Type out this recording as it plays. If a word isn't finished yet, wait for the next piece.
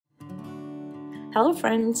Hello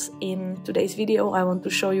friends, in today's video I want to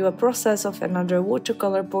show you a process of another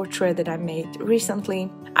watercolor portrait that I made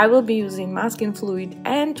recently. I will be using masking fluid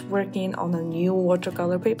and working on a new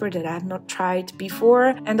watercolor paper that I have not tried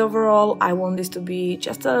before, and overall I want this to be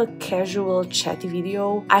just a casual chatty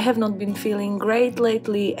video. I have not been feeling great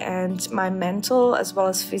lately and my mental as well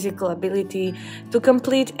as physical ability to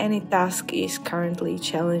complete any task is currently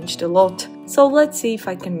challenged a lot. So let's see if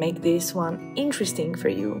I can make this one interesting for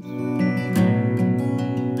you.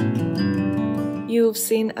 You've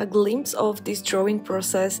seen a glimpse of this drawing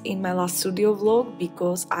process in my last studio vlog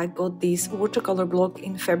because I got this watercolor block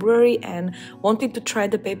in February and wanted to try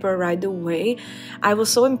the paper right away. I was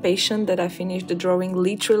so impatient that I finished the drawing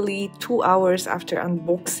literally 2 hours after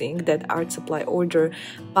unboxing that art supply order,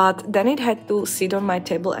 but then it had to sit on my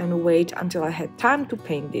table and wait until I had time to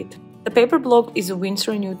paint it. The paper block is a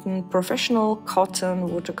Winsor Newton professional cotton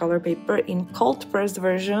watercolor paper in cold pressed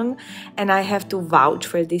version, and I have to vouch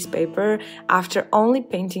for this paper after only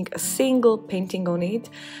painting a single painting on it,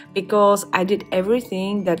 because I did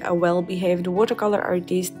everything that a well-behaved watercolor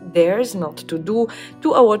artist dares not to do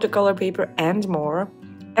to a watercolor paper and more.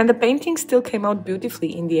 And the painting still came out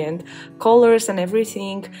beautifully in the end. Colors and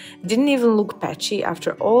everything didn't even look patchy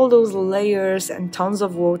after all those layers and tons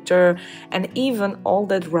of water and even all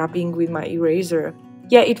that rubbing with my eraser.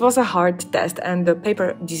 Yeah, it was a hard test and the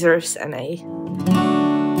paper deserves an A.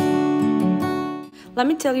 Let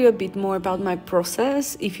me tell you a bit more about my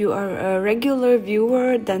process. If you are a regular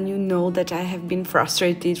viewer, then you know that I have been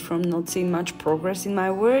frustrated from not seeing much progress in my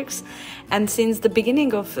works. And since the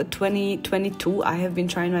beginning of 2022, I have been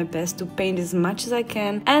trying my best to paint as much as I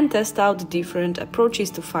can and test out different approaches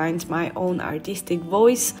to find my own artistic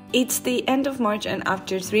voice. It's the end of March, and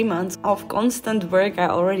after 3 months of constant work, I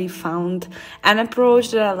already found an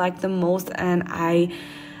approach that I like the most, and I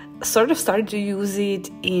sort of started to use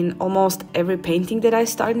it in almost every painting that I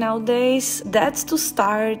start nowadays. That's to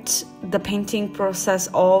start the painting process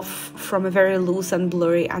off from a very loose and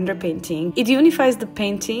blurry underpainting. It unifies the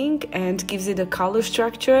painting and gives it a color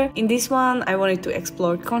structure. In this one, I wanted to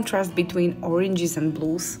explore contrast between oranges and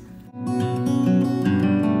blues.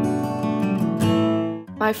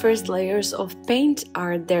 My first layers of paint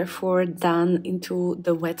are therefore done into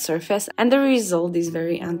the wet surface, and the result is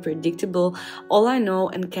very unpredictable. All I know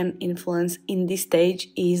and can influence in this stage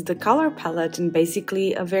is the color palette and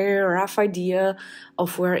basically a very rough idea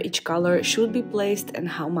of where each color should be placed and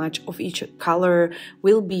how much of each color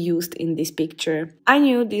will be used in this picture. I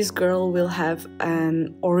knew this girl will have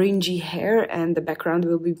an orangey hair and the background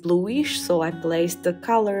will be bluish, so I placed the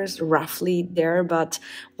colors roughly there, but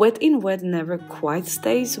wet in wet never quite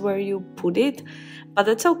stays where you put it. But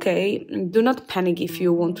that's okay. Do not panic if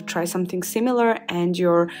you want to try something similar and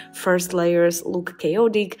your first layers look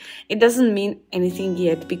chaotic. It doesn't mean anything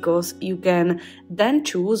yet, because you can then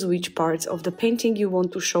choose which parts of the painting you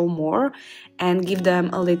want to show more and give them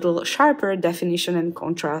a little sharper definition and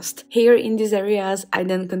contrast. Here in these areas, I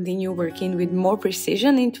then continue working with more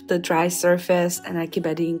precision into the dry surface, and I keep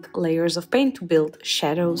adding layers of paint to build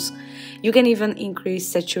shadows. You can even increase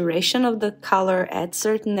saturation of the color at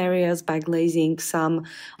certain areas by glazing some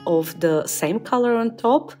of the same color on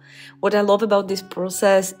top. What I love about this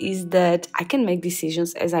process is that I can make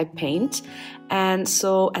decisions as I paint, and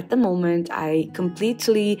so at the moment I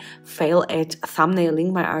completely fail at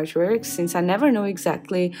thumbnailing my artwork since I never know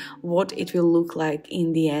exactly what it will look like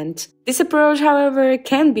in the end. This approach, however,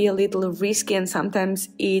 can be a little risky and sometimes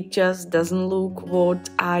it just doesn't look what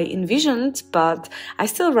I envisioned, but I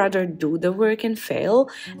still rather do the work and fail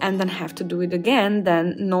and then have to do it again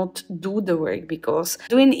than not do the work, because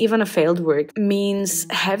doing even a failed work means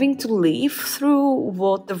having to live through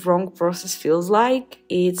what the wrong process feels like.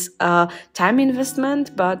 It's a time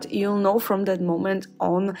investment, but you'll know from that moment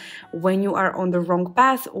on when you are on the wrong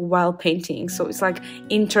path while painting. So it's like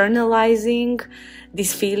internalizing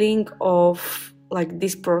this feeling of like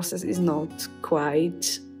this process is not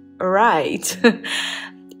quite right.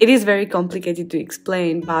 It is very complicated to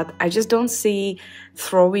explain, but I just don't see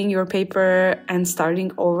throwing your paper and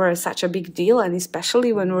starting over as such a big deal, and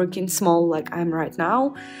especially when working small like I'm right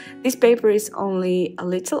now. This paper is only a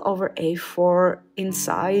little over A4 in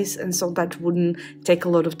size, and so that wouldn't take a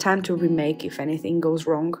lot of time to remake if anything goes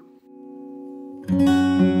wrong.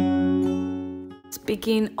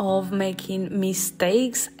 Speaking of making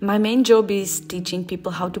mistakes, my main job is teaching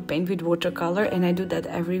people how to paint with watercolor, and I do that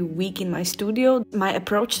every week in my studio. My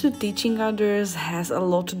approach to teaching others has a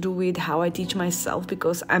lot to do with how I teach myself,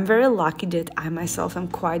 because I'm very lucky that I myself am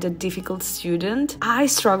quite a difficult student. I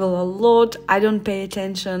struggle a lot, I don't pay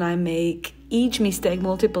attention, I make each mistake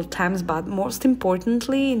multiple times, but most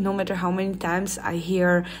importantly, no matter how many times I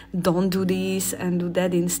hear don't do this and do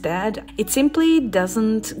that instead, it simply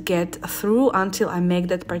doesn't get through until I make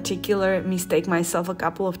that particular mistake myself a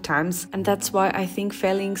couple of times. And that's why I think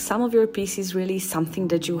failing some of your pieces is really something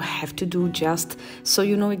that you have to do, just so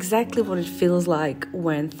you know exactly what it feels like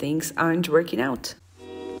when things aren't working out.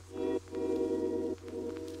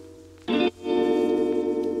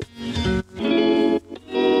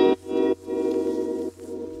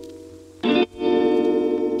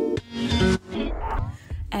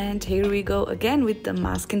 And here we go again with the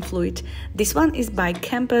masking fluid. This one is by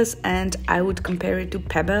Campus, and I would compare it to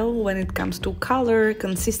Pebble when it comes to color,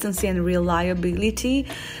 consistency and reliability.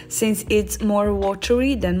 Since it's more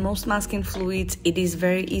watery than most masking fluids, it is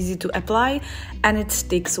very easy to apply and it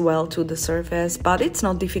sticks well to the surface, but it's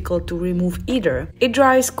not difficult to remove either. It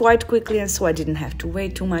dries quite quickly, and so I didn't have to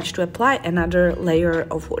wait too much to apply another layer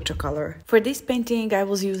of watercolor. For this painting I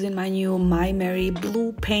was using my new Maimeri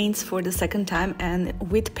Blue paints for the second time, and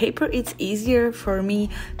with paper it's easier for me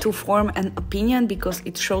to form an opinion because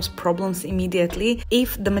it shows problems immediately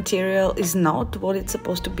if the material is not what it's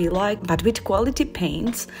supposed to be like. But with quality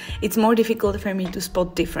paints it's more difficult for me to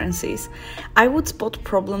spot differences. I would spot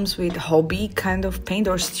problems with hobby kind of paint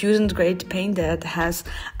or student grade paint that has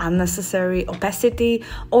unnecessary opacity,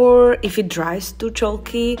 or if it dries too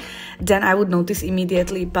chalky, then I would notice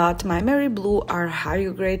immediately. But Maimeri Blue are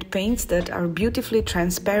higher grade paints that are beautifully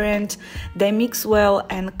transparent, they mix well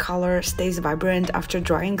and color stays vibrant after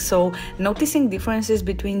drying, so noticing differences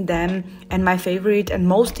between them and my favorite and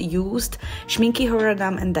most used Schminky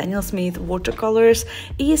Horadam and Daniel Smith watercolors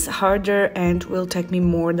is harder and will take me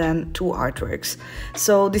more than 2 artworks.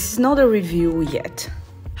 So this is not a review yet.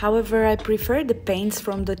 However, I prefer the paints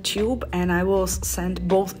from the tube, and I was sent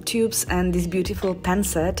both tubes and this beautiful pen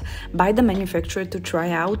set by the manufacturer to try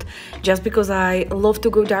out, just because I love to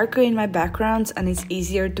go darker in my backgrounds and it's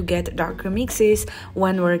easier to get darker mixes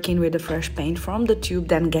when working with a fresh paint from the tube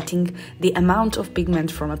than getting the amount of pigment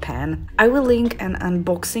from a pen. I will link an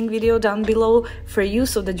unboxing video down below for you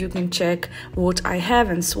so that you can check what I have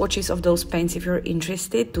and swatches of those paints if you're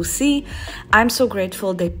interested to see. I'm so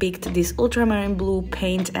grateful they picked this ultramarine blue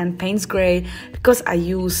paint and Payne's Grey because I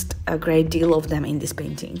used a great deal of them in this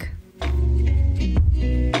painting.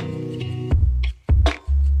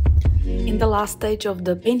 In the last stage of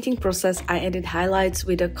the painting process, I added highlights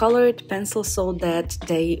with a colored pencil so that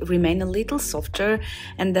they remain a little softer,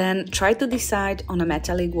 and then tried to decide on a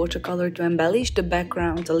metallic watercolor to embellish the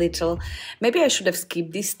background a little. Maybe I should have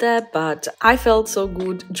skipped this step, but I felt so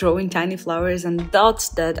good drawing tiny flowers and dots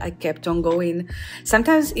that I kept on going.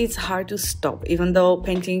 Sometimes it's hard to stop, even though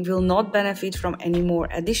painting will not benefit from any more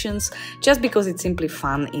additions, just because it's simply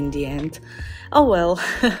fun in the end. Oh well,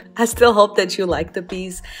 I still hope that you liked the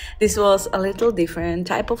piece. This was a little different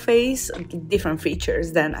type of face, different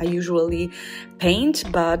features than I usually paint,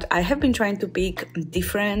 but I have been trying to pick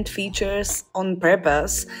different features on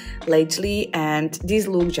purpose lately, and these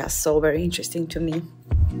look just so very interesting to me.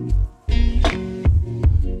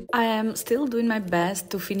 I am still doing my best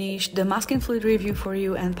to finish the masking fluid review for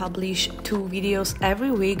you and publish 2 videos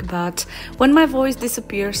every week, but when my voice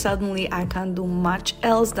disappears suddenly I can't do much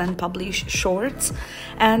else than publish shorts,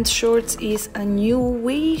 and shorts is a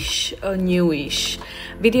newish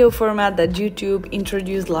video format that YouTube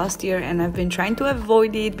introduced last year, and I've been trying to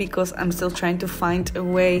avoid it because I'm still trying to find a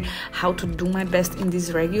way how to do my best in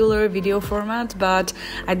this regular video format, but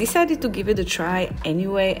I decided to give it a try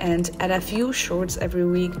anyway and add a few shorts every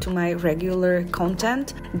week to my regular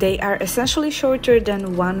content. They are essentially shorter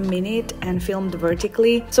than 1 minute and filmed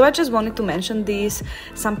vertically, so I just wanted to mention these.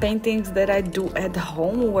 Some paintings that I do at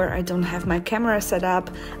home where I don't have my camera set up,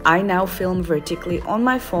 I now film vertically on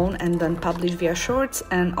my phone and then publish via shorts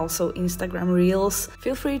and also Instagram reels.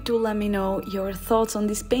 Feel free to let me know your thoughts on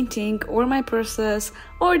this painting or my process,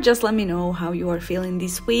 or just let me know how you are feeling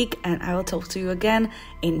this week, and I will talk to you again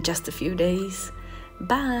in just a few days.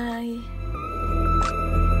 Bye!